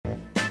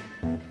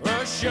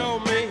show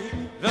me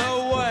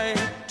the way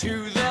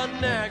to the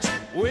next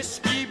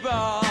whiskey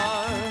bar.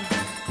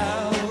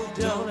 Oh,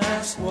 don't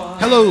ask why.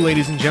 Hello,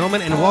 ladies and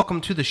gentlemen, and welcome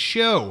to the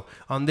show.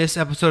 On this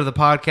episode of the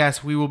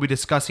podcast, we will be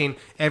discussing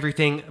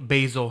everything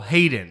Basil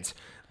Hayden's.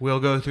 We'll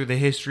go through the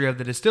history of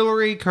the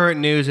distillery, current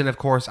news, and of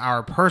course,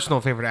 our personal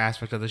favorite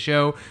aspect of the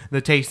show,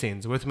 the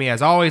tastings. With me,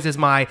 as always, is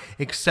my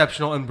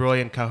exceptional and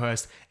brilliant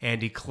co-host,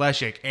 Andy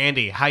Kleshik.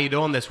 Andy, how you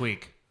doing this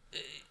week?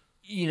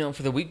 You know,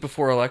 for the week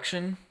before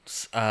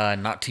elections,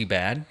 not too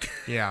bad.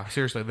 Yeah,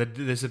 seriously.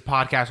 This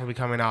podcast will be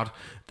coming out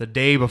the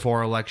day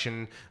before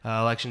election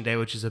day,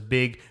 which is a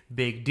big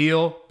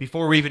deal.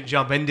 Before we even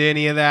jump into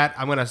any of that,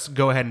 I'm going to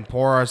go ahead and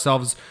pour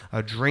ourselves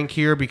a drink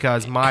here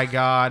because, my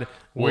God,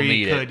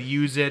 we could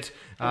use it.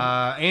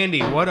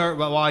 Andy,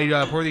 while you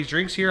pour these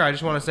drinks here, I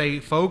just want to say,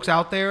 folks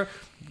out there,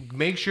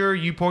 make sure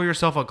you pour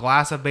yourself a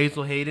glass of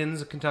Basil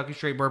Hayden's Kentucky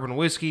Straight Bourbon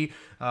Whiskey,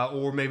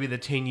 or maybe the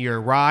 10-year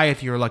rye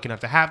if you're lucky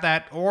enough to have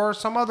that, or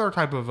some other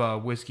type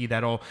of whiskey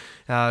that'll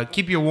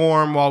keep you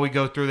warm while we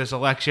go through this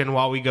election,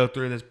 while we go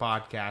through this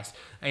podcast.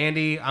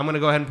 Andy, I'm going to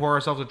go ahead and pour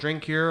ourselves a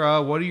drink here.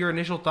 What are your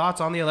initial thoughts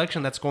on the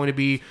election that's going to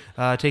be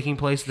taking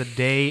place the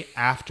day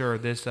after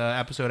this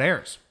episode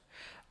airs?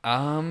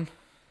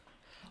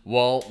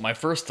 Well, my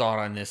first thought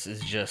on this is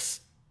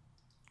just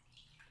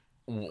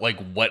like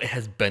what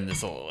has been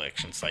this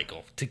election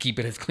cycle to keep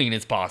it as clean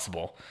as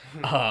possible.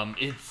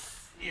 It's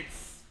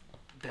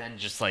been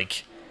just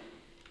like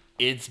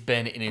it's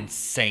been an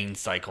insane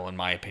cycle in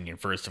my opinion.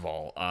 First of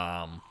all,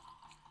 I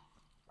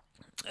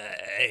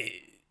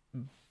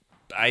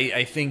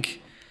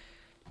think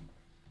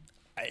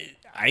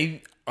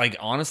I like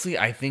honestly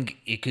I think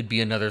it could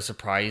be another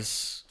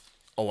surprise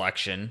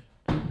election.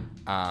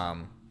 I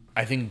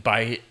think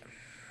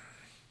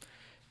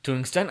to an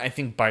extent, I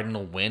think Biden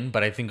will win,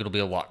 but I think it'll be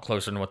a lot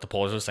closer than what the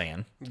polls are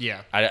saying.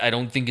 Yeah. I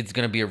don't think it's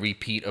going to be a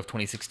repeat of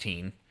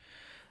 2016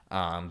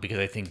 because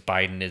I think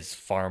Biden is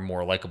far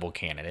more likable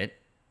candidate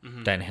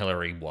than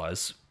Hillary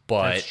was.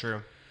 But, that's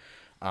true.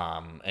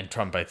 And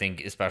Trump, I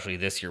think, especially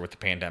this year with the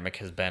pandemic,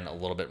 has been a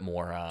little bit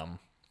more,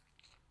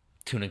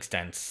 to an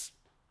extent,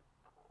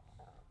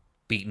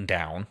 beaten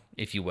down,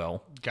 if you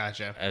will.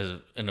 Gotcha. As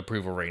in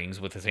approval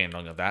ratings with his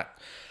handling of that.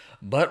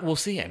 But we'll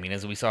see. I mean,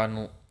 as we saw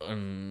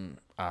in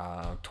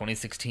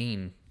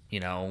 2016, you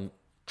know,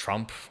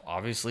 Trump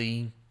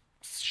obviously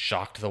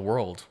shocked the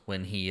world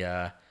when he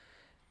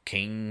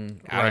came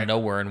out of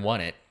nowhere and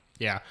won it.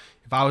 Yeah.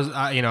 If I was,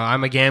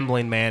 I'm a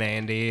gambling man,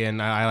 Andy,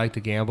 and I like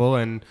to gamble,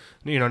 and,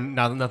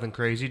 nothing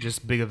crazy,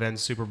 just big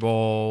events, Super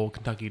Bowl,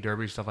 Kentucky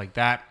Derby, stuff like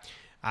that.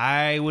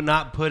 I would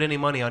not put any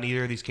money on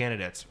either of these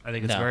candidates. I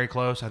think it's very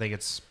close. I think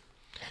it's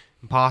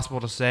impossible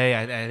to say.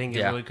 I think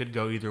it really could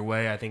go either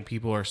way. I think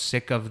people are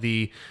sick of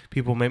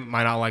people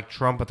might not like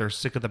Trump, but they're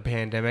sick of the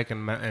pandemic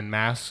and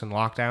masks and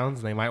lockdowns,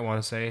 and they might want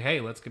to say,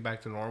 hey, let's get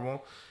back to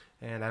normal.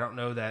 And I don't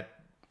know that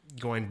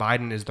going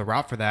Biden is the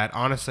route for that.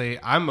 Honestly,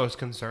 I'm most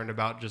concerned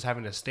about just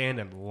having to stand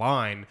in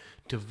line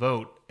to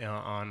vote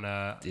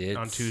on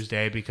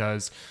Tuesday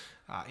because,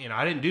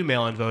 I didn't do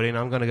mail-in voting.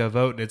 I'm going to go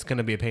vote, and it's going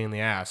to be a pain in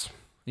the ass.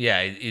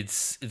 Yeah,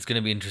 it's going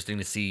to be interesting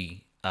to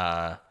see.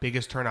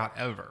 Biggest turnout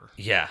ever.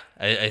 Yeah,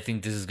 I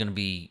think this is going to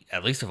be,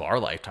 at least of our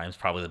lifetimes,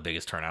 probably the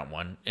biggest turnout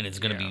one, and it's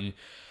going to be.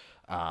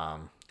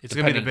 It's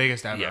going to be the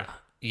biggest ever.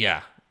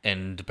 Yeah,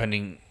 and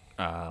depending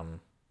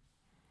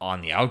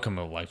on the outcome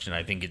of the election,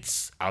 I think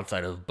it's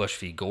outside of Bush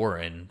v. Gore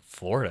in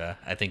Florida.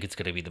 I think it's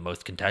going to be the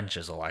most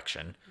contentious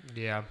election.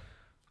 Yeah.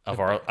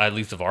 At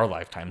least of our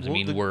lifetimes.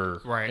 Well,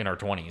 we're in our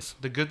 20s.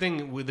 The good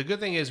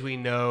thing is we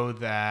know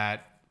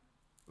that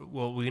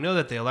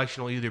the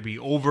election will either be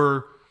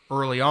over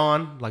early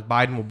on, like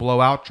Biden will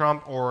blow out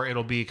Trump, or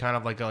it'll be kind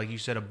of like you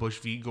said, a Bush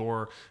v.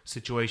 Gore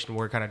situation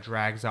where it kind of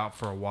drags out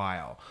for a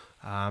while.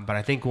 But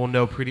I think we'll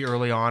know pretty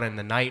early on in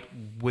the night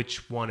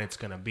which one it's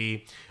going to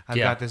be. I've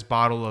got this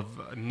bottle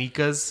of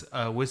Nikka's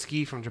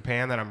whiskey from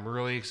Japan that I'm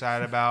really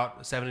excited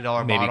about. $70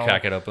 bottle. Maybe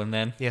crack it open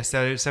then. Yeah,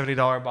 $70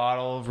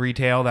 bottle of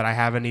retail that I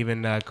haven't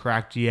even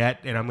cracked yet,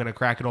 and I'm going to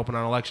crack it open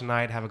on election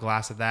night, have a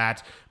glass of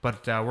that.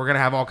 But I'm going to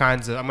have all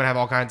kinds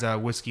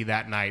of whiskey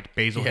that night.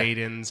 Basil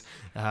Hayden's,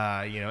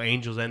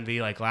 Angel's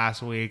Envy like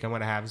last week. I'm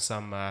going to have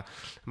some.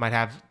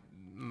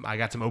 I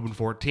got some Open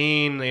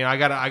 14. I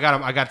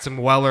got some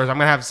Wellers. I'm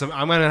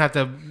gonna have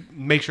to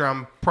make sure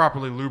I'm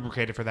properly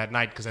lubricated for that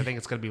night because I think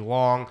it's gonna be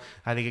long.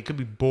 I think it could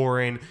be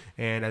boring,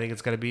 and I think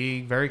it's gonna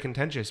be very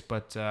contentious.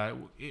 But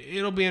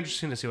it'll be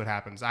interesting to see what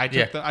happens. I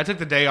took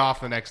the day off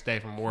the next day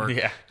from work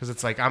because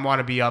it's like I want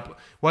to be up.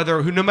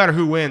 No matter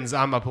who wins,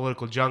 I'm a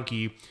political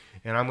junkie.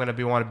 And I'm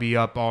gonna want to be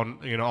up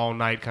all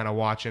night, kind of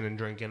watching and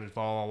drinking and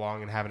following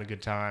along and having a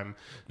good time.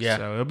 Yeah,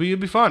 so it'll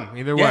be fun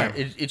either way.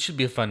 It should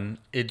be fun.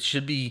 It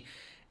should be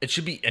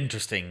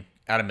interesting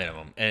at a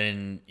minimum,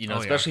 and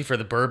especially for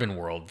the bourbon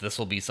world, this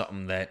will be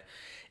something that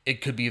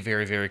it could be a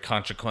very very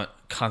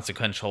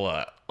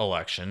consequential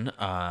election.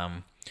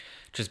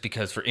 Just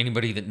because for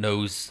anybody that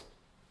knows,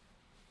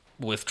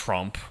 with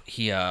Trump,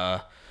 he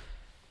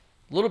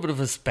little bit of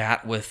a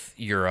spat with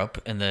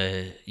Europe and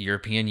the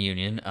European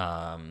Union.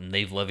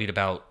 They've levied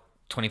about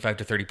 25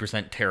 to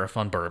 30% tariff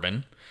on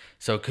bourbon.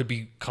 So it could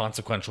be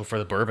consequential for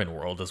the bourbon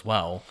world as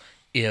well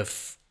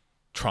if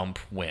Trump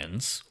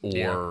wins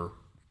or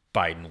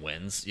Biden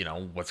wins.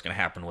 What's going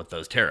to happen with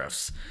those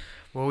tariffs?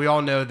 Well, we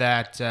all know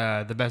that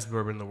the best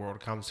bourbon in the world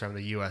comes from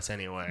the U.S.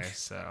 anyway.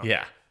 So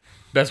Yeah.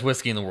 Best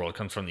whiskey in the world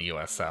comes from the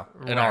U.S., so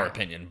in our Right.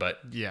 opinion. But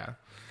yeah.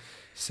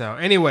 So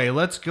anyway,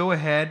 let's go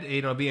ahead.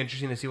 It'll be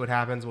interesting to see what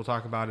happens. We'll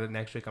talk about it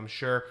next week, I'm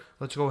sure.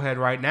 Let's go ahead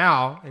right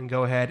now and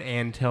go ahead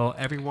and tell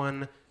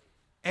everyone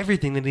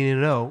everything they need to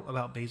know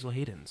about Basil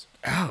Hayden's.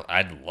 oh,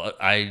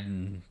 I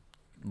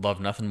love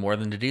nothing more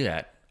than to do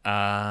that.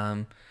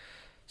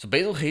 So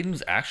Basil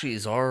Hayden's actually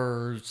is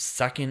our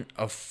second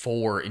of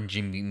 4 in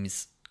Jim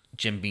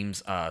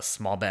Beam's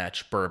small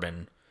batch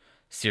bourbon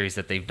series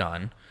that they've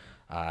done.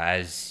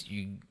 As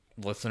you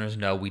listeners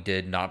know, we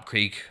did Knob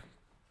Creek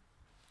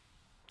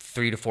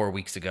 3 to 4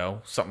 weeks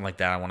ago, something like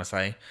that, I want to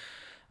say.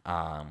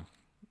 And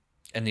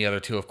the other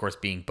 2, of course,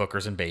 being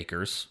Booker's and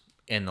Baker's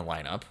in the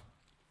lineup.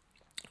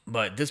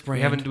 But this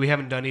brand, We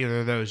haven't done either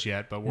of those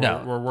yet, but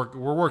we're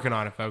working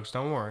on it, folks.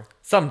 Don't worry.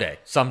 someday,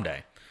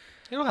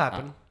 It'll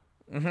happen.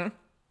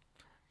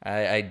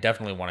 I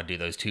definitely want to do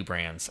those 2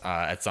 brands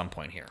at some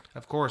point here.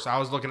 Of course. I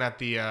was looking at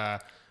the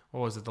what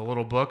was it? The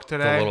little book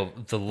today.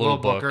 The little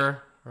book,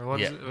 Booker. Or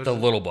what yeah, is it? What the is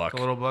it? little book, The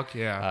little book.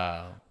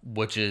 Yeah.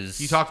 which is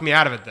You talked me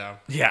out of it though.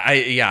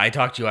 I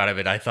talked you out of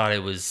it. I thought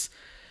it was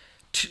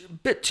a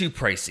bit too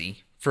pricey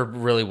for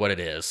really what it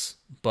is,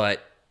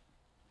 but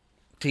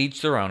to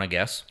each their own, I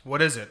guess.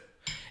 What is it?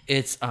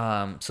 It's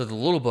so the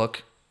little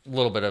book, a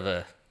little bit of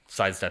a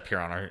sidestep here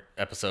on our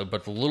episode,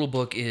 but the little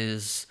book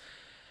is,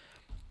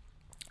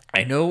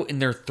 I know in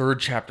their 3rd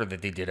chapter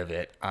that they did of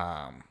it,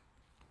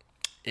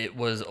 it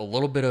was a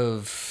little bit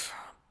of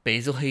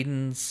Basil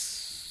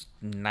Hayden's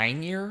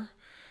 9-year,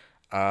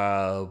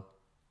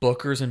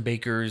 Booker's and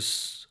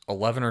Baker's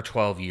 11 or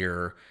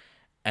 12-year,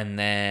 and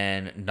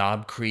then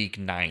Knob Creek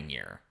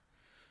 9-year.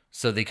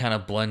 So they kind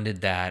of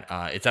blended that.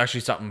 It's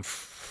actually something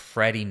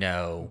Freddie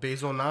know.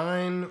 Basil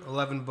 9,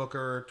 11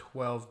 Booker,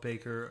 12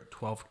 Baker,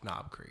 12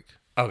 Knob Creek.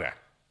 Okay.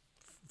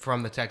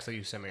 From the text that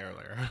you sent me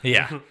earlier.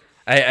 Yeah.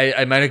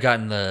 I might have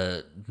gotten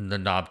the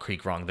Knob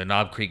Creek wrong. The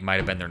Knob Creek might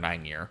have been their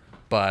 9-year,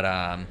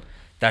 but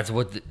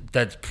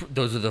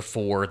those are the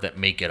 4 that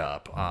make it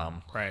up.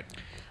 Right.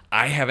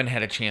 I haven't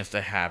had a chance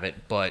to have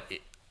it, but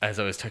as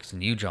I was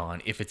texting you,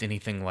 John, if it's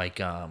anything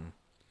like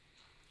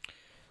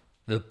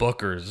the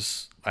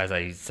Booker's, as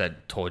I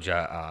told you,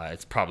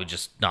 it's probably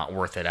just not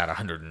worth it at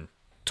 $120,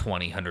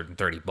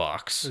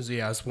 $130.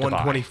 Yeah, it's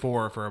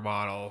 $124 for a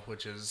bottle,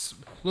 which is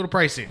a little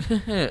pricey.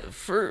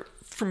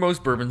 For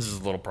most bourbons, is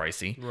a little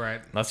pricey,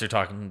 Right. Unless you're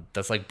talking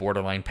that's like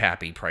borderline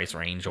Pappy price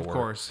range, or Of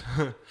course.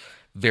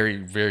 very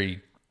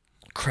very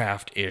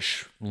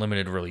craft-ish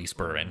limited release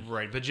bourbon.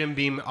 Right, but Jim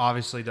Beam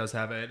obviously does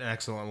have an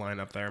excellent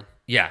lineup there.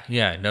 Yeah,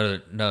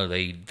 no,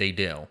 they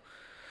do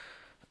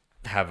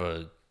have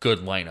a good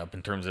lineup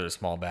in terms of the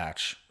small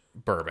batch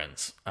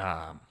bourbons.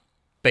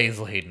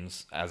 Basil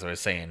Hayden's, as I was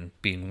saying,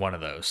 being one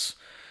of those.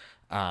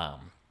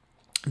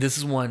 This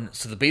is one.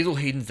 So the Basil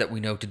Hayden's that we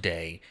know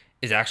today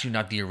is actually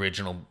not the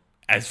original,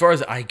 as far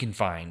as I can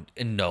find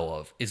and know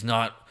of, is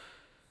not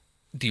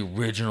the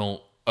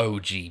original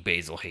OG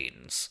Basil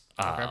Hayden's.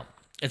 Okay.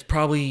 It's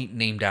probably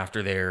named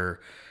after their,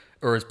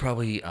 or it's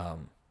probably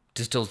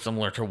distilled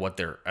similar to what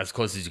they're, as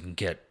close as you can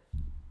get,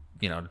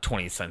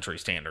 20th century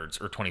standards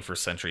or 21st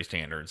century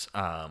standards,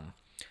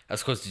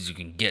 as close as you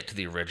can get to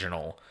the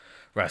original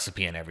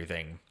recipe and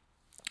everything.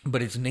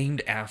 But it's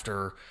named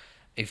after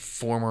a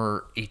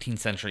former 18th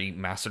century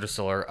master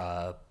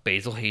distiller,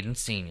 Basil Hayden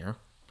Sr.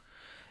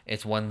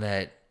 It's one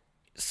that,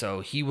 so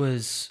he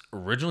was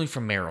originally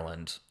from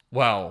Maryland.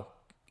 Well,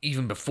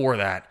 even before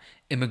that,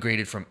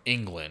 immigrated from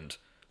England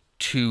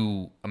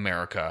to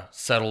America,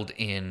 settled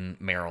in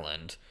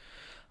Maryland.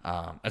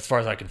 As far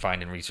as I can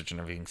find in research and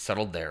everything,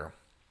 settled there.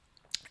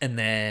 And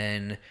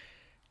then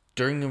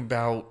during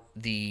about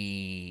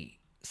the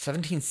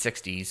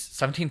 1750s,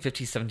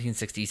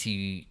 1760s,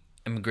 he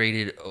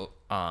immigrated,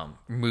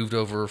 moved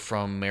over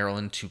from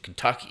Maryland to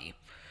Kentucky,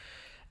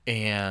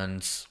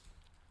 and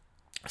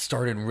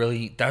started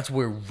really, that's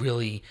where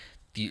really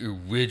the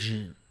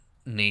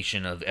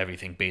origination of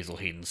everything Basil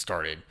Hayden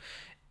started.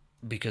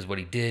 Because what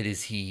he did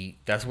is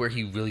that's where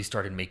he really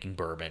started making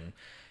bourbon.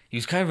 He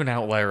was kind of an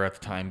outlier at the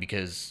time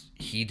because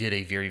he did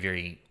a very,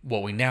 very,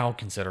 what we now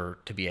consider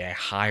to be a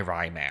high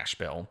rye mash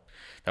bill.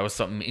 That was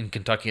something in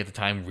Kentucky at the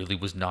time really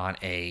was not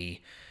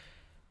a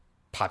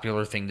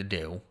popular thing to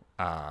do.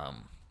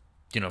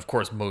 Of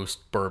course,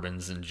 most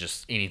bourbons and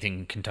just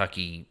anything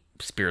Kentucky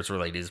spirits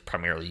related is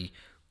primarily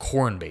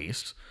corn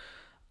based.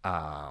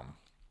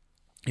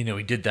 He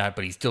did that,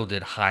 but he still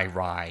did high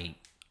rye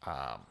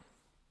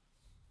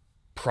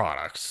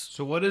products.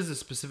 So what is the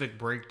specific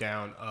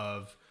breakdown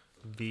of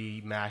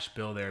the mash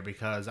bill there?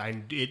 Because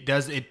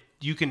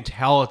you can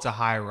tell it's a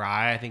high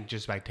rye, I think,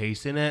 just by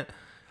tasting it.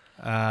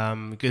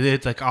 Because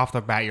it's like off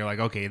the bat, you're like,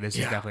 okay, this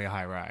is definitely a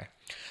high rye.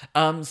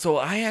 So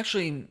I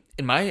actually,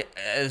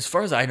 as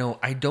far as I know,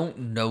 I don't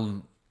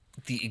know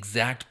the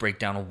exact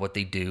breakdown of what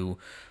they do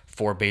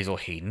for Basil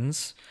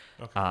Hayden's.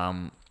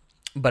 Okay.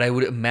 But I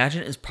would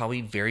imagine it's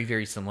probably very,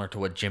 very similar to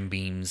what Jim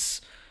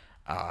Beam's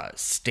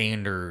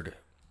standard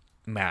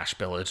mash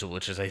bill is,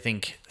 which is, I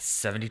think,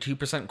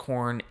 72%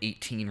 corn,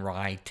 18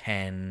 rye,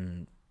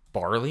 10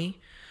 barley.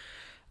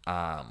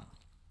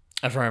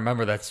 If I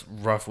remember, that's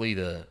roughly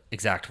the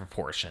exact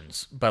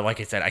proportions. But like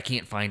I said, I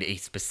can't find a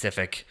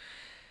specific...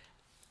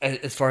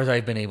 As far as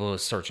I've been able to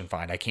search and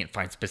find, I can't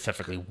find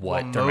specifically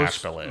what their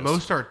mash bill is.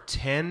 Most are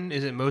 10.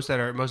 Is it most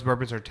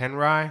bourbons are 10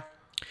 rye?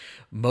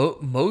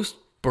 Most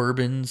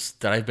bourbons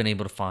that I've been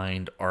able to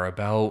find are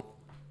about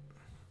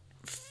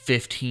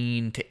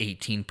 15 to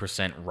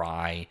 18%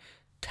 rye,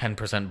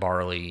 10%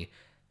 barley,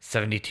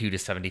 72 to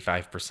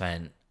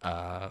 75%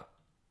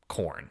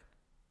 corn.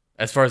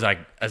 As far as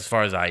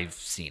I've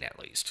seen, at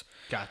least.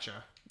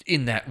 Gotcha.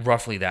 In that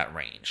roughly that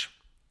range.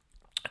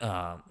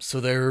 So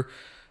they're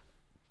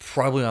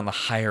probably on the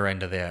higher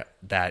end of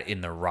that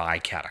in the rye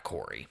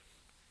category.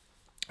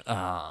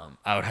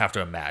 I would have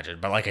to imagine,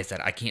 but like I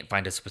said, I can't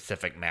find a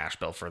specific mash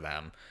bill for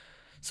them,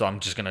 so I'm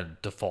just gonna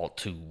default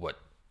to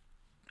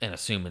and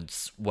assume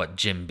it's what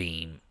Jim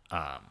Beam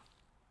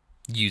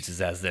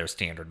uses as their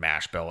standard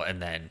mash bill,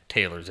 and then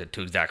tailors it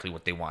to exactly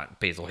what they want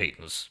Basil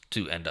Hayden's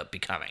to end up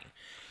becoming.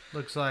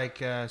 Looks like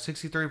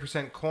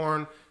 63%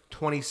 corn,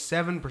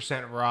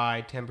 27%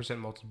 rye, 10%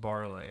 malted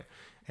barley.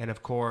 And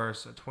of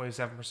course,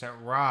 27%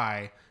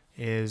 rye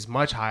is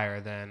much higher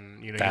than,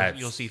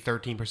 you'll see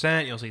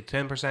 13%, you'll see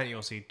 10%,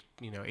 you'll see,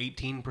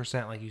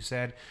 18%, like you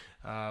said.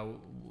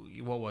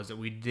 What was it?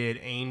 We did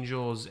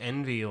Angel's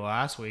Envy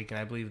last week, and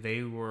I believe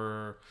they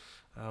were,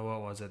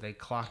 what was it? They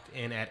clocked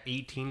in at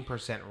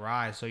 18%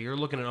 rye. So you're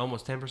looking at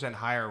almost 10%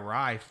 higher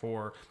rye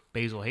for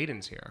Basil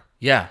Hayden's here.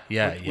 Yeah.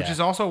 Which is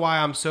also why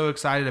I'm so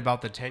excited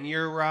about the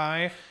 10-year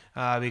rye,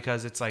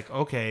 because it's like,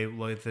 okay,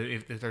 well, if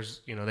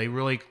there's, they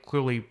really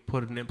clearly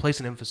place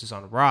an emphasis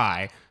on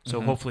rye,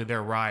 so hopefully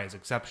their rye is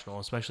exceptional,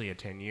 especially a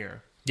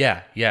 10-year.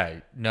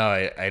 Yeah. No,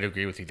 I'd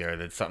agree with you there.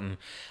 That's something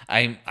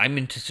I'm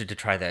interested to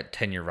try, that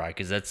 10-year rye,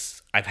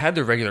 because I've had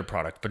the regular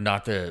product, but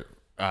not the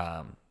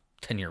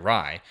 10-year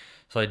rye,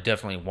 so I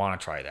definitely want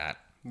to try that.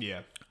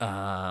 Yeah.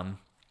 A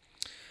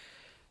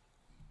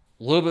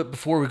little bit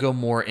before we go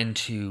more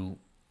into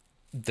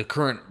the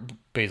current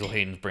Basil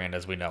Hayden's brand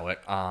as we know it,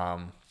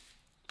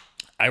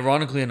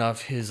 ironically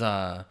enough, his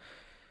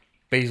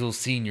Basil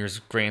Sr.'s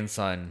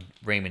grandson,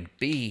 Raymond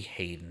B.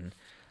 Hayden,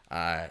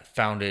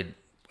 founded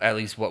at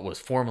least what was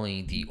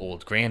formerly the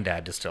Old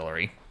Grandad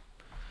Distillery.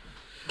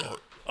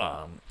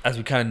 As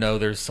we kind of know,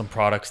 there's some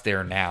products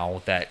there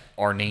now that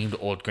are named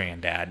Old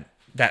Grandad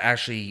that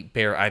actually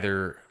bear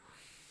either...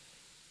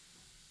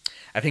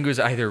 I think it was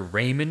either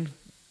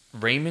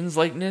Raymond's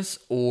likeness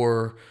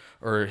or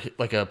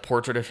like a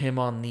portrait of him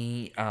on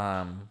the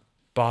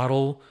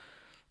bottle,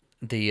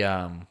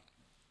 the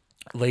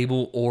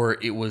label, or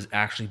it was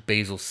actually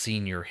Basil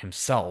Sr.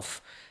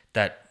 himself,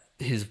 that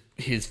his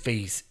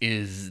face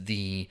is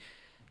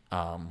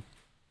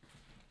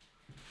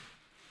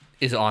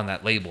is on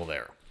that label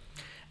there.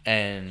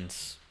 And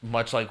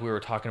much like we were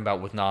talking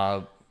about with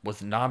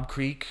Knob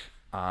Creek,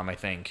 I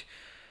think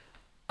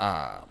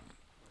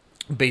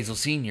Basil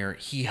Sr.,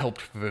 he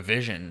helped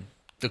provision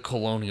the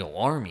colonial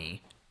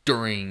army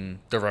during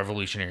the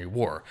Revolutionary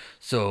War.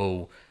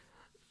 So,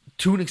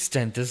 to an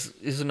extent, this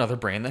is another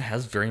brand that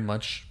has very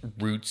much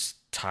roots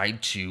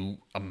tied to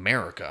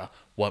America.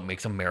 What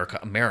makes America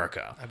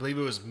America? I believe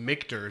it was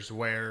Michter's,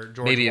 where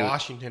George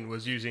Washington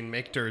was using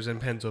Michter's in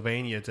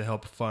Pennsylvania to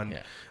help fund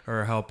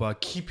or help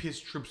keep his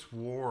troops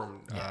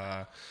warm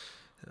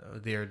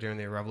there during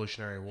the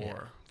Revolutionary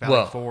War.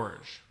 Valley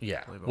Forge.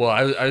 Yeah. Well,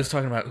 I was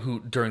talking about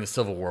who during the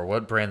Civil War.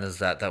 What brand is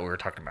that we were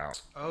talking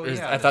about? Oh,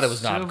 I thought it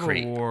was Knob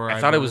Creek. I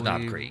thought it was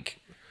Knob Creek.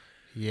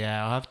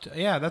 Yeah, I'll have to.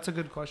 Yeah, that's a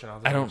good question.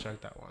 I'll have to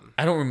check that one.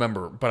 I don't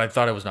remember, but I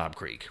thought it was Knob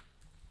Creek.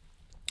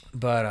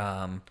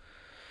 But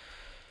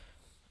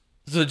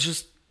so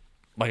just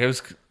like I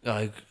was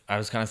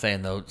kind of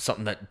saying though,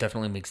 something that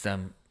definitely makes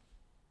them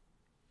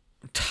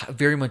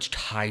very much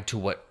tied to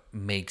what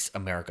makes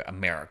America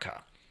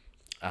America.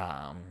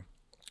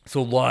 So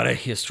a lot of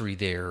history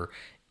there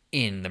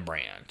in the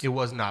brand. It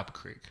was Knob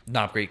Creek.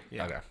 Knob Creek.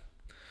 Yeah. Okay.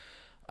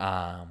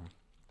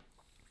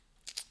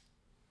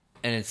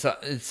 And it's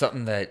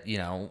something that,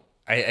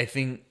 I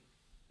think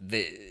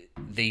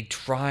they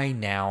try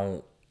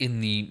now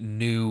in the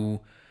new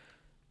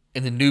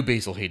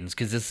Basil Hayden's,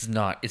 because it's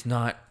not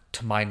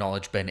to my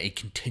knowledge been a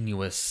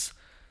continuous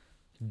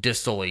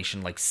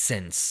distillation like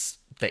since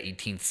the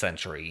 18th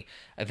century.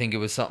 I think it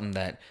was something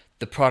that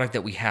the product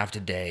that we have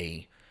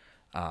today,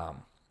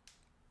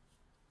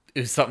 it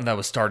was something that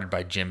was started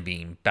by Jim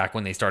Beam back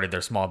when they started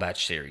their small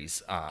batch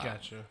series.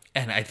 Gotcha.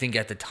 And I think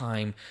at the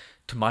time,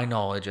 to my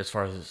knowledge, as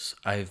far as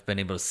I've been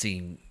able to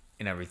see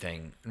in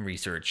everything and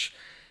research,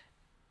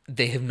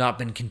 they have not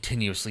been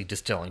continuously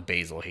distilling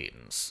Basil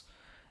Hayden's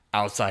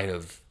outside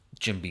of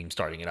Jim Beam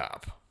starting it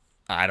up.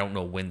 I don't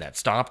know when that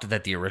stopped,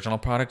 that the original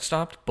product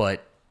stopped,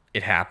 but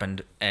it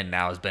happened and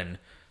now has been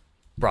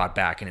brought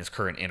back in its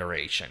current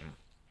iteration.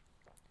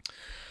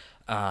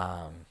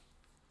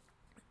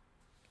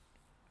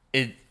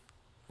 it,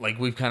 like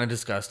we've kind of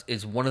discussed,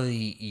 is one of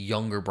the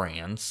younger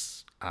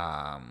brands.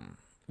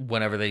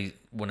 Whenever they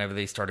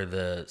started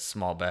the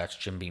small batch,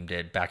 Jim Beam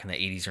did back in the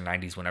 80s or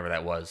 90s, whenever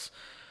that was,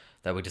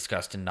 that we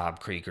discussed in Knob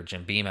Creek or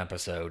Jim Beam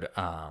episode.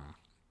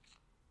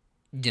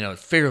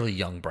 Fairly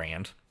young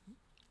brand,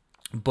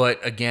 but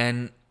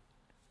again,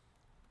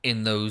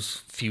 in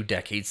those few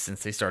decades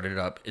since they started it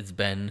up, it's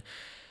been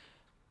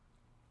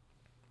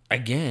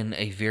again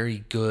a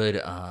very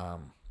good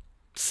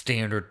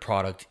standard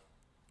product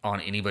on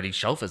anybody's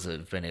shelf, as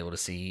I've been able to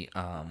see.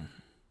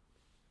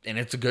 And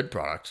it's a good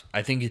product.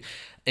 I think,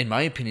 in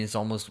my opinion, it's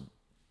almost,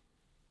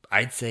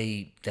 I'd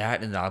say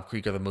that and Knob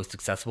Creek are the most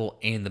accessible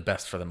and the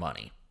best for the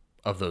money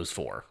of those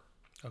four.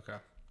 Okay.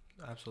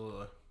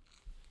 Absolutely.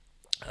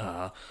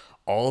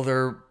 All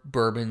their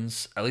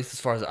bourbons, at least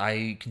as far as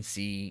I can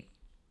see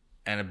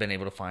and have been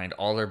able to find,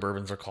 all their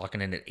bourbons are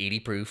clocking in at 80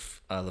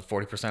 proof, the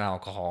 40%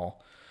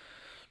 alcohol.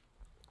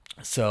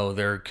 So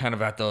they're kind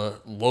of at the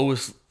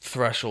lowest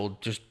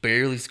threshold, just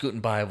barely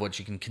scooting by of what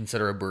you can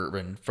consider a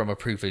bourbon from a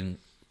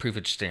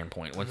proofage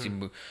standpoint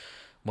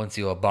once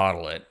you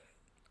bottle it.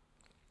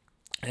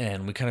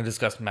 And we kind of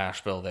discussed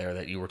mash bill there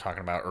that you were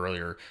talking about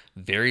earlier.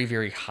 Very,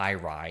 very high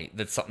rye.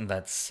 That's something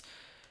that's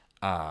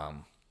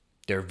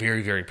they're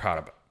very, very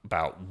proud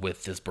about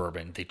with this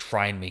bourbon. They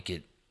try and make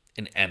it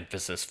an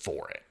emphasis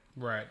for it.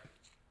 Right.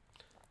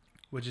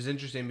 Which is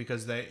interesting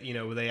because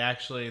they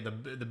actually, the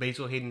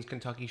Basil Hayden's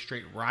Kentucky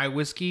Straight Rye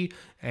Whiskey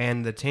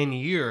and the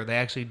 10-year, they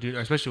actually do,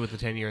 especially with the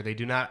 10-year, they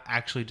do not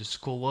actually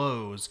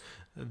disclose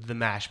the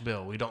mash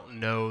bill. We don't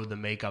know the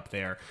makeup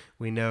there.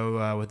 We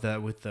know with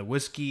the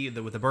whiskey,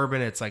 with the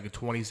bourbon, it's like a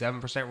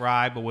 27%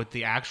 rye, but with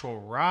the actual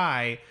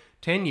rye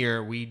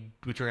 10-year, which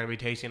we're going to be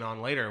tasting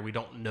on later, we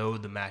don't know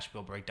the mash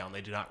bill breakdown.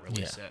 They do not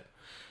release it.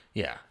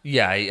 Yeah.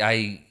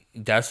 I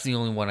that's the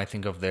only one I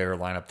think of their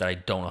lineup that I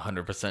don't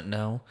 100%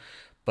 know.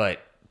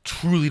 But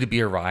truly to be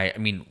a rye, I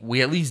mean,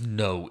 we at least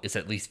know it's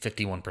at least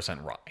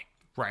 51% rye.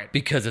 Right.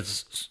 Because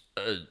it's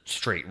a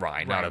straight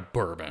rye, not a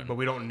bourbon. But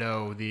we don't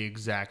know the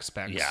exact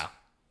specs.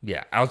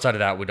 Yeah. Outside of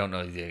that, we don't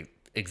know the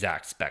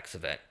exact specs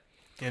of it.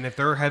 And if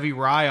they're heavy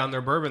rye on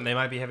their bourbon, they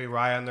might be heavy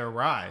rye on their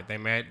rye.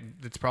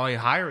 It's probably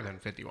higher than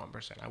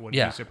 51%. I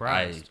wouldn't be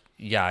surprised.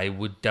 I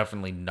would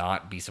definitely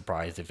not be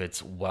surprised if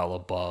it's well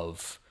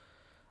above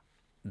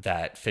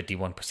that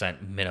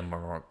 51%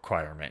 minimum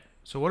requirement.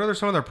 So what are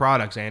some of their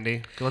products,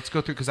 Andy? Let's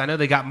go through, because I know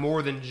they got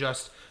more than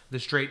just the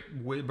straight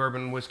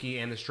bourbon whiskey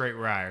and the straight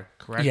rye,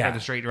 correct? Yeah. Or the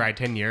straight rye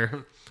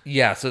 10-year.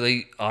 Yeah, so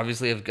they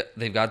obviously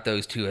they've got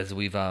those two, as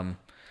we've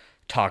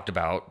talked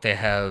about. They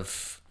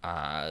have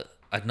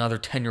another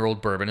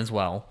 10-year-old bourbon as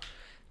well.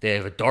 They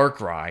have a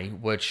dark rye,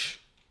 which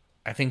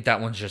I think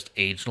that one's just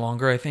aged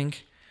longer, I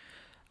think.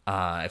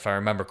 If I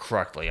remember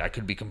correctly. I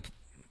could be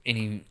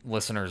any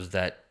listeners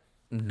that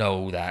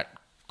know that,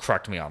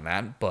 correct me on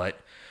that, but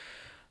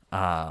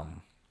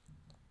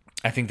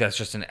I think that's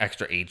just an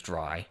extra aged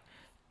rye.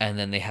 And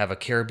then they have a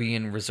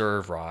Caribbean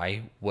Reserve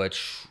rye,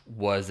 which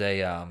was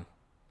that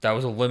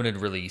was a limited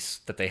release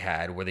that they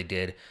had, where they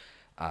did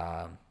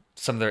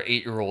some of their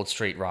 8-year-old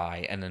straight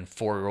rye and then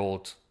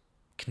 4-year-old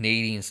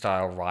Canadian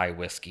style rye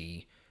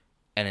whiskey,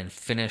 and then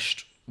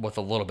finished with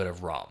a little bit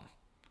of rum.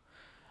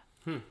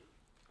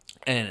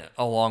 And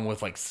along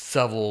with like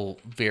several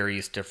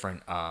various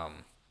different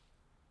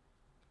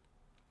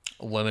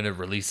limited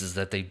releases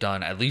that they've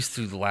done, at least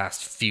through the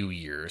last few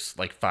years,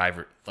 like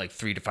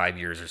 3 to 5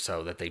 years or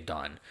so that they've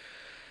done.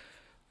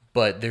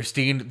 But their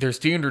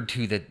standard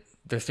two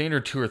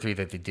or three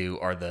that they do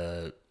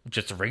are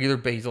just the regular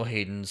Basil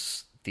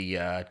Hayden's, the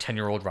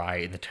 10-year-old rye,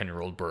 and the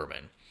 10-year-old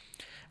bourbon.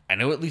 I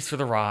know at least for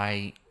the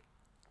rye,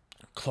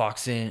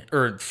 clocks in,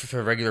 or for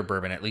the regular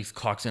bourbon, at least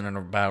clocks in on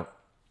about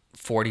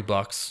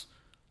 $40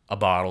 a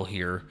bottle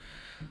here.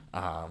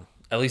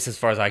 At least as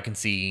far as I can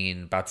see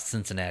in about the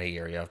Cincinnati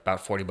area,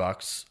 about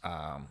 $40.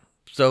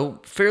 So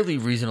fairly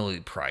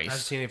reasonably priced. I've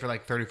seen it for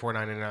like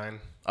 $34.99.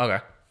 Okay.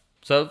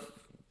 So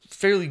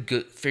fairly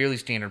good, fairly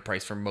standard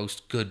price for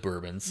most good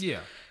bourbons. Yeah.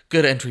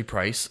 Good entry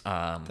price.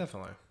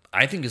 Definitely.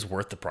 I think is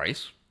worth the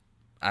price.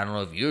 I don't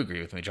know if you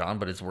agree with me, John,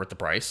 but it's worth the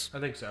price. I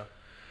think so.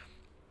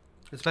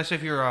 Especially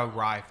if you're a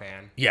rye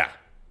fan. Yeah.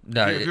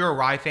 No, if you're a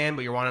rye fan,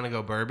 but you're wanting to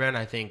go bourbon,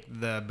 I think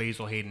the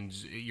Basil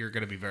Hayden's, you're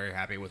going to be very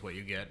happy with what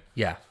you get.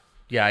 Yeah.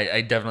 Yeah,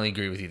 I definitely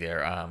agree with you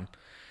there.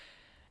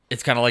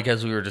 It's kind of like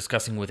as we were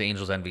discussing with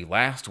Angel's Envy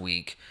last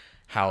week,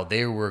 how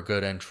they were a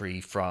good entry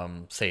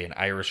from, say, an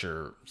Irish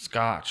or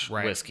Scotch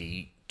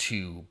whiskey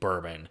to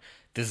bourbon.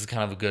 This is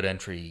kind of a good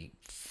entry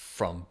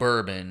from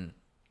bourbon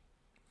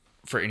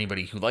for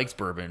anybody who likes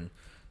bourbon,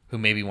 who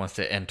maybe wants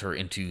to enter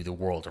into the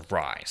world of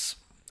rye.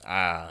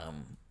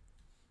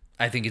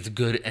 I think it's a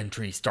good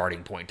entry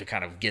starting point to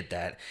kind of get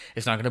that.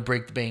 It's not going to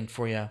break the bank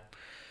for you,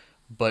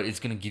 but it's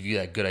going to give you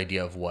that good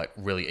idea of what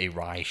really a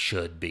rye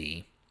should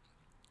be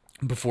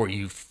before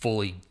you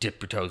fully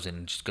dip your toes in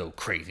and just go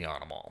crazy on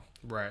them all.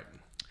 Right.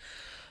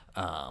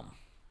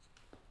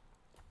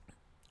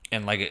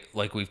 And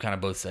like we've kind of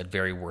both said,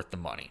 very worth the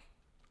money.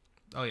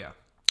 Oh, yeah.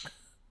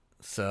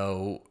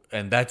 So,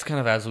 and that's kind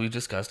of, as we've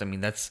discussed, I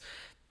mean,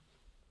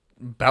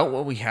 about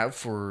what we have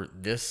for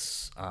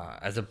this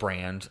as a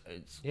brand.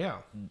 It's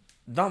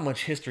not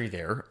much history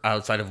there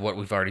outside of what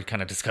we've already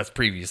kind of discussed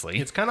previously.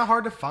 It's kind of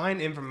hard to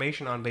find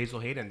information on Basil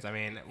Hayden's. I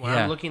mean, when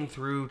I'm looking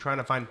through trying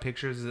to find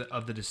pictures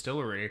of the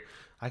distillery,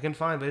 I can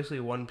find basically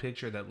one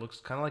picture that looks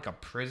kind of like a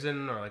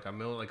prison or like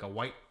a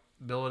white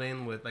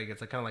building with like it's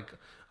like kind of like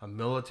a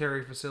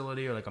military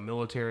facility or like a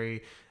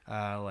military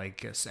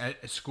like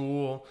a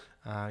school.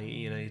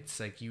 It's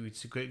like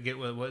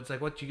it's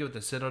like what you get with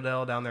the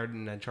Citadel down there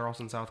in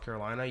Charleston, South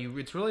Carolina.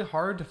 It's really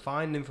hard to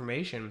find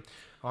information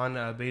on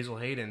Basil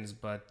Hayden's,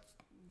 but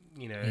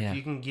if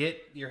you can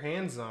get your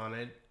hands on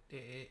it,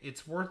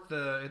 it's worth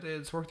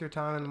your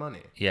time and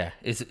money. Yeah,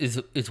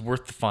 it's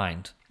worth the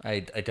find. I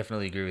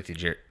definitely agree with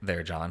you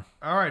there, John.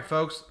 All right,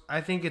 folks,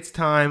 I think it's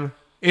time.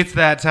 It's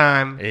that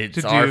time.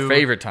 It's our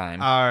favorite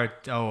time.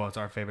 It's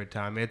our favorite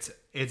time.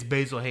 It's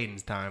Basil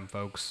Hayden's time,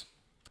 folks.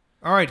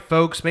 All right,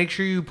 folks, make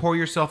sure you pour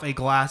yourself a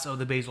glass of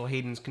the Basil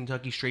Hayden's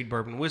Kentucky Straight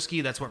Bourbon Whiskey.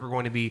 That's what we're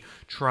going to be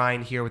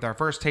trying here with our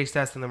first taste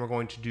test, and then we're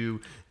going to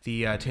do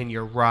the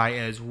 10-year rye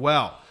as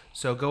well.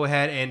 So go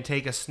ahead and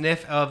take a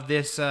sniff of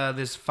this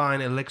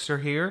fine elixir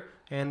here,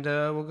 and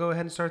we'll go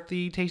ahead and start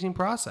the tasting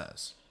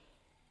process.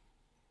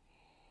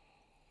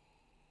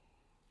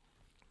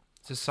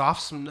 It's a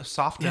soft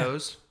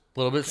nose. A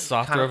little bit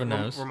softer of a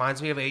nose.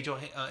 Reminds me of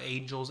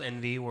Angel's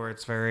Envy, where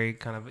it's very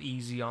kind of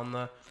easy on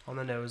the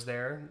nose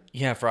there.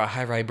 Yeah, for a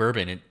high rye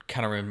bourbon, it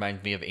kind of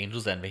reminds me of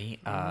Angel's Envy,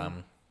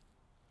 and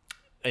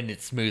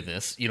its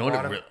smoothness. You know what?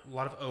 A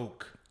lot of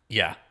oak.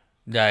 Yeah,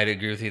 I'd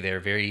agree with you there.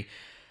 Very,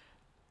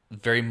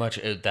 very much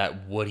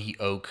that woody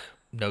oak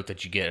note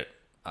that you get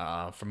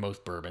from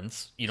most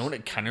bourbons. You know what?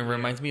 It kind of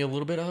reminds me a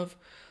little bit of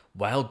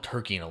Wild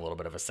Turkey in a little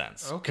bit of a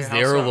sense. Okay, because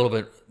they're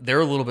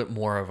a little bit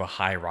more of a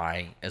high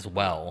rye as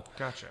well.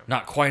 Gotcha.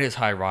 Not quite as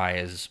high rye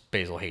as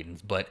Basil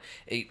Hayden's, but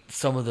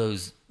some of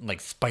those like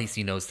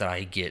spicy notes that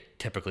I get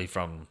typically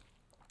from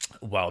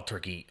Wild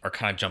Turkey are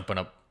kind of jumping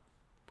up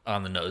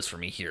on the nose for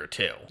me here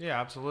too.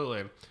 Yeah,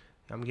 absolutely.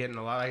 I'm getting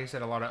a lot, like I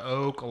said, a lot of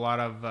oak, a lot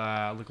of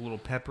like a little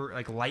pepper,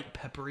 like light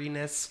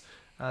pepperiness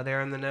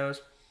there in the nose.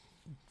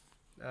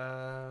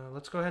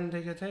 Let's go ahead and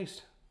take a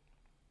taste.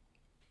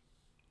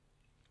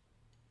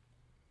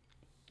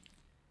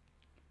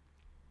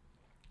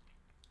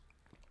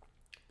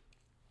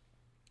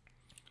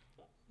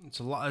 It's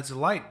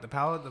light. The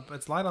palate.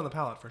 It's light on the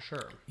palate for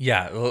sure.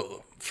 Yeah,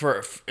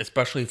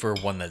 especially for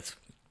one that's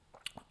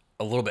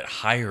a little bit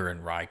higher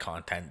in rye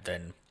content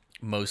than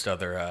most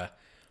other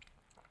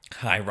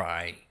high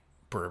rye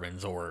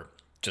bourbons or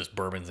just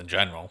bourbons in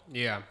general.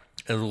 Yeah,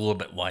 it's a little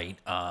bit light.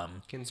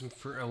 Getting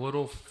a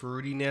little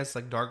fruitiness,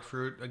 like dark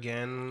fruit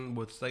again,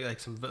 with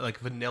like some like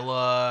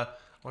vanilla.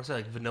 I want to say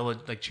like vanilla,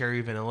 like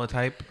cherry vanilla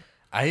type.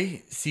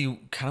 I see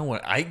kind of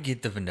what I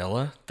get the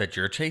vanilla that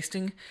you're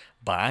tasting,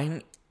 but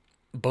I'm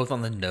both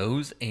on the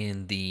nose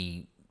and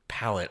the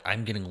palate,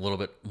 I'm getting a little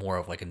bit more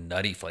of like a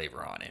nutty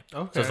flavor on it.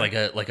 Okay. So it's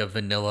like a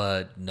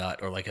vanilla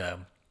nut or like a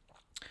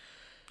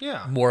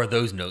more of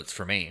those notes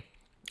for me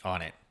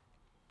on it.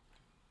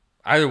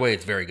 Either way,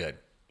 it's very good,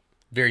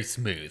 very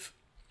smooth.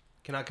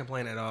 Cannot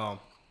complain at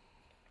all.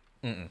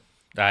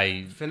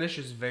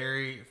 Finishes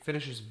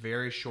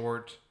very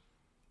short.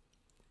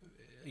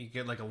 You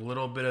get like a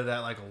little bit of that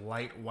like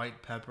light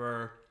white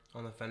pepper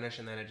on the finish,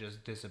 and then it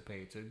just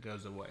dissipates. It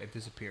goes away. It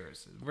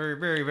disappears. Very,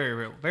 very, very,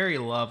 very, very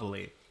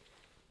lovely.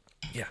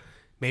 Yeah.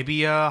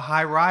 Maybe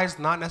high rise,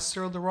 not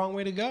necessarily the wrong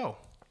way to go.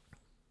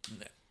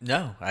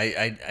 No,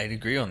 I'd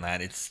agree on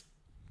that. It's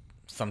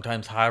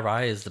sometimes high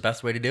rye is the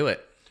best way to do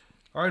it.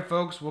 All right,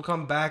 folks, we'll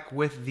come back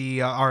with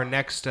the our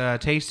next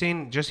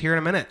tasting just here in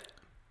a minute.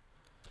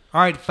 All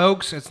right,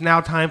 folks, it's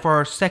now time for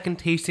our second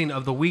tasting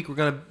of the week. We're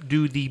going to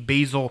do the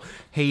Basil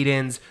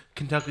Hayden's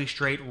Kentucky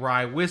Straight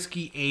Rye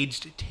Whiskey,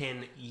 aged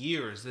 10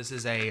 years. This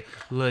is a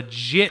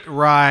legit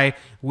rye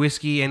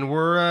whiskey, and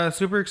we're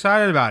super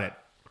excited about it.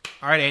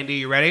 All right, Andy,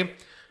 you ready?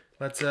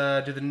 Let's do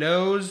the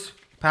nose,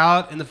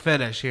 palate, and the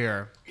finish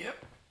here. Yep.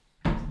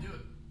 Let's do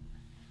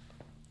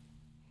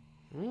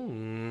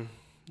it.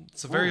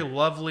 It's a very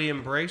lovely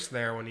embrace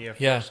there when you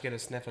first get a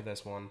sniff of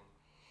this one.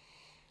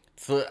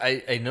 So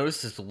I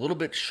noticed it's a little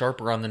bit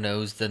sharper on the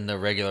nose than the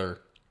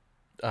regular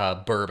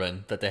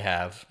bourbon that they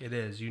have. It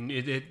is.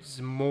 It's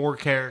more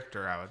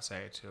character, I would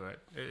say, to it.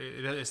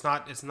 It's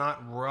not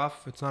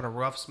rough. It's not a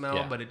rough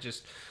smell, but it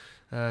just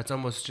it's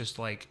almost just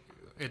like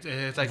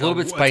it's like a little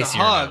bit spicier. It's a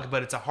hug,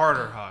 but it's a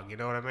harder hug. You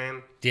know what I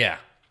mean? Yeah,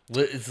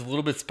 it's a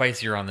little bit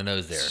spicier on the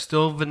nose there.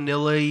 Still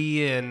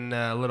vanilla-y and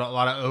a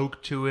lot of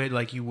oak to it,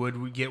 like you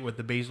would get with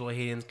the Basil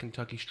Hayden's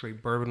Kentucky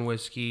Straight Bourbon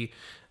Whiskey.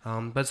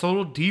 But it's a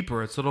little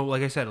deeper. It's a little,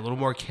 like I said, a little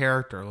more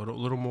character, a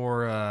little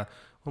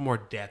more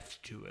depth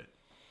to it.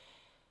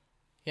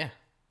 Yeah,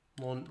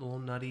 A little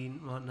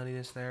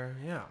nuttiness there.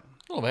 Yeah,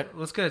 a little bit.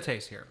 Let's get a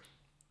taste here.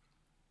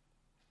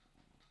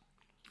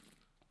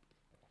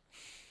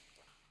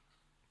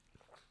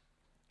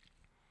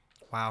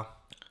 Wow,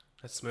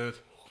 that's smooth.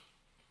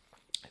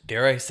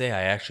 Dare I say,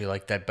 I actually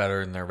like that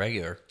better than their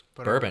regular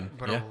bourbon.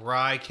 A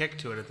rye kick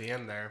to it at the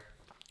end there.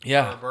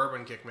 Yeah, Or a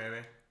bourbon kick maybe.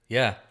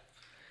 Yeah.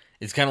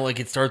 It's kind of like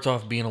it starts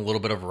off being a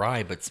little bit of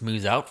rye, but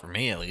smooths out for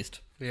me at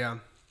least. Yeah.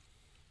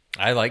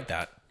 I like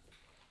that.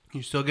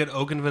 You still get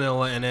oak and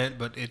vanilla in it,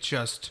 but it's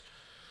just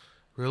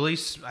really,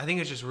 I think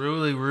it's just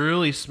really,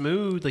 really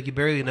smooth. Like you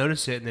barely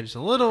notice it, and then just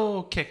a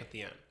little kick at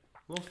the end.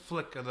 A little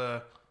flick of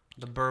the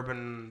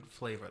bourbon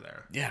flavor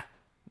there. Yeah.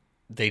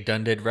 They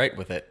done did right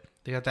with it.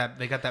 They got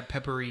that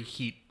peppery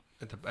heat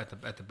at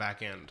the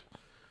back end.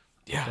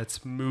 Yeah. That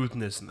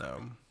smoothness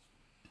though.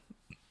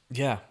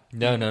 Yeah.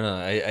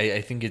 No.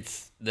 I think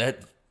it's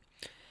that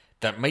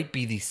might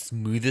be the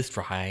smoothest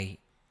rye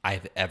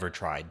I've ever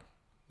tried.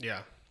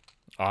 Yeah.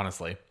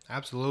 Honestly.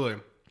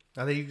 Absolutely.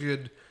 I think you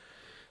could,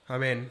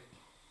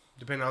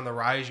 depending on the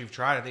rye you've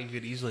tried, I think you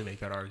could easily make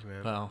that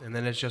argument. Wow. And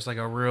then it's just like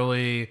a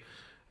really,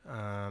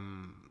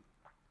 the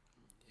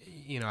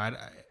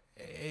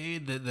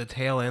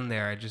tail end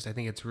there, I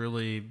think it's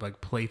really like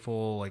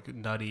playful, like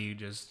nutty,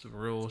 just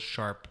real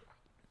sharp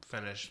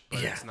finish,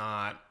 but it's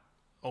not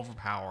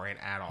overpowering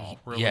at all.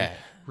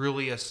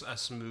 Really a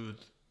smooth,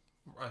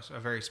 a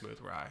very smooth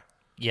rye.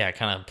 Yeah,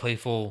 kind of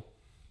playful,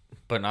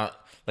 but not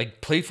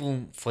like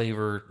playful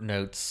flavor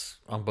notes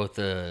on both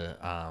the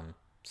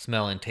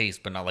smell and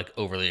taste, but not like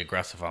overly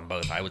aggressive on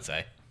both, I would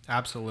say.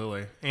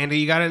 Absolutely. Andy,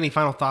 you got any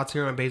final thoughts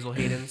here on Basil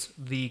Hayden's,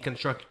 the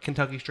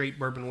Kentucky Straight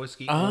Bourbon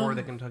Whiskey or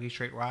the Kentucky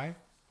Straight Rye?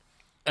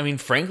 I mean,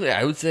 frankly,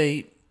 I would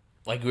say,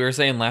 like we were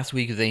saying last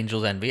week with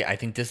Angel's Envy, I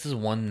think this is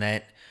one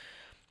that,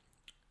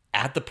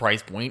 at the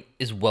price point,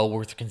 is well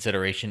worth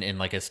consideration in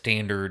like a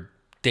standard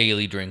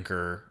daily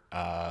drinker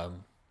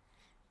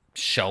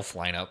shelf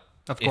lineup.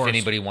 Of course. If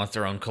anybody wants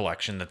their own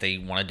collection that they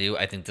want to do,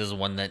 I think this is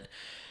one that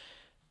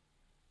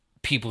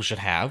people should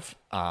have.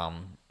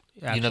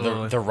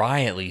 Absolutely. The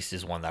rye at least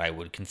is one that I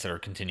would consider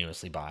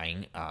continuously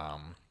buying.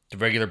 The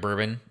regular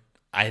bourbon,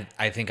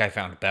 I think I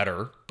found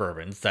better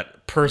bourbons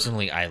that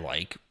personally I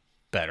like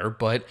better,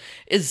 but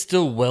is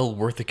still well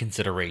worth a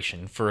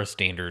consideration for a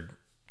standard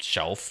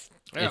shelf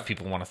if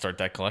people want to start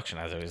that collection,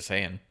 as I was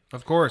saying.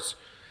 Of course.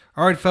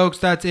 All right, folks,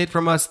 that's it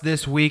from us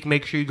this week.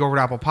 Make sure you go over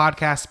to Apple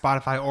Podcasts,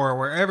 Spotify, or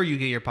wherever you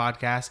get your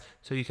podcasts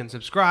so you can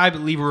subscribe,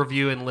 leave a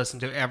review, and listen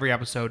to every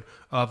episode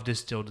of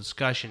Distilled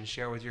Discussion.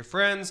 Share with your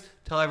friends.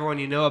 Tell everyone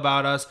you know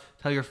about us.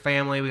 Tell your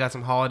family. We got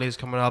some holidays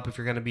coming up. If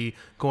you're going to be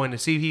going to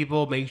see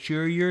people, make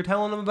sure you're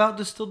telling them about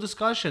Distilled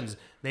Discussions.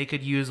 They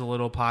could use a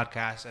little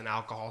podcast and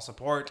alcohol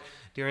support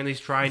during these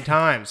trying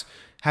times.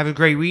 Have a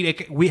great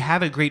week.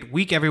 Have a great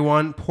week,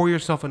 everyone. Pour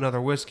yourself another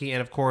whiskey.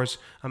 And, of course,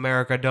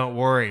 America, don't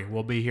worry.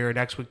 We'll be here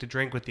next week to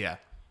drink with you.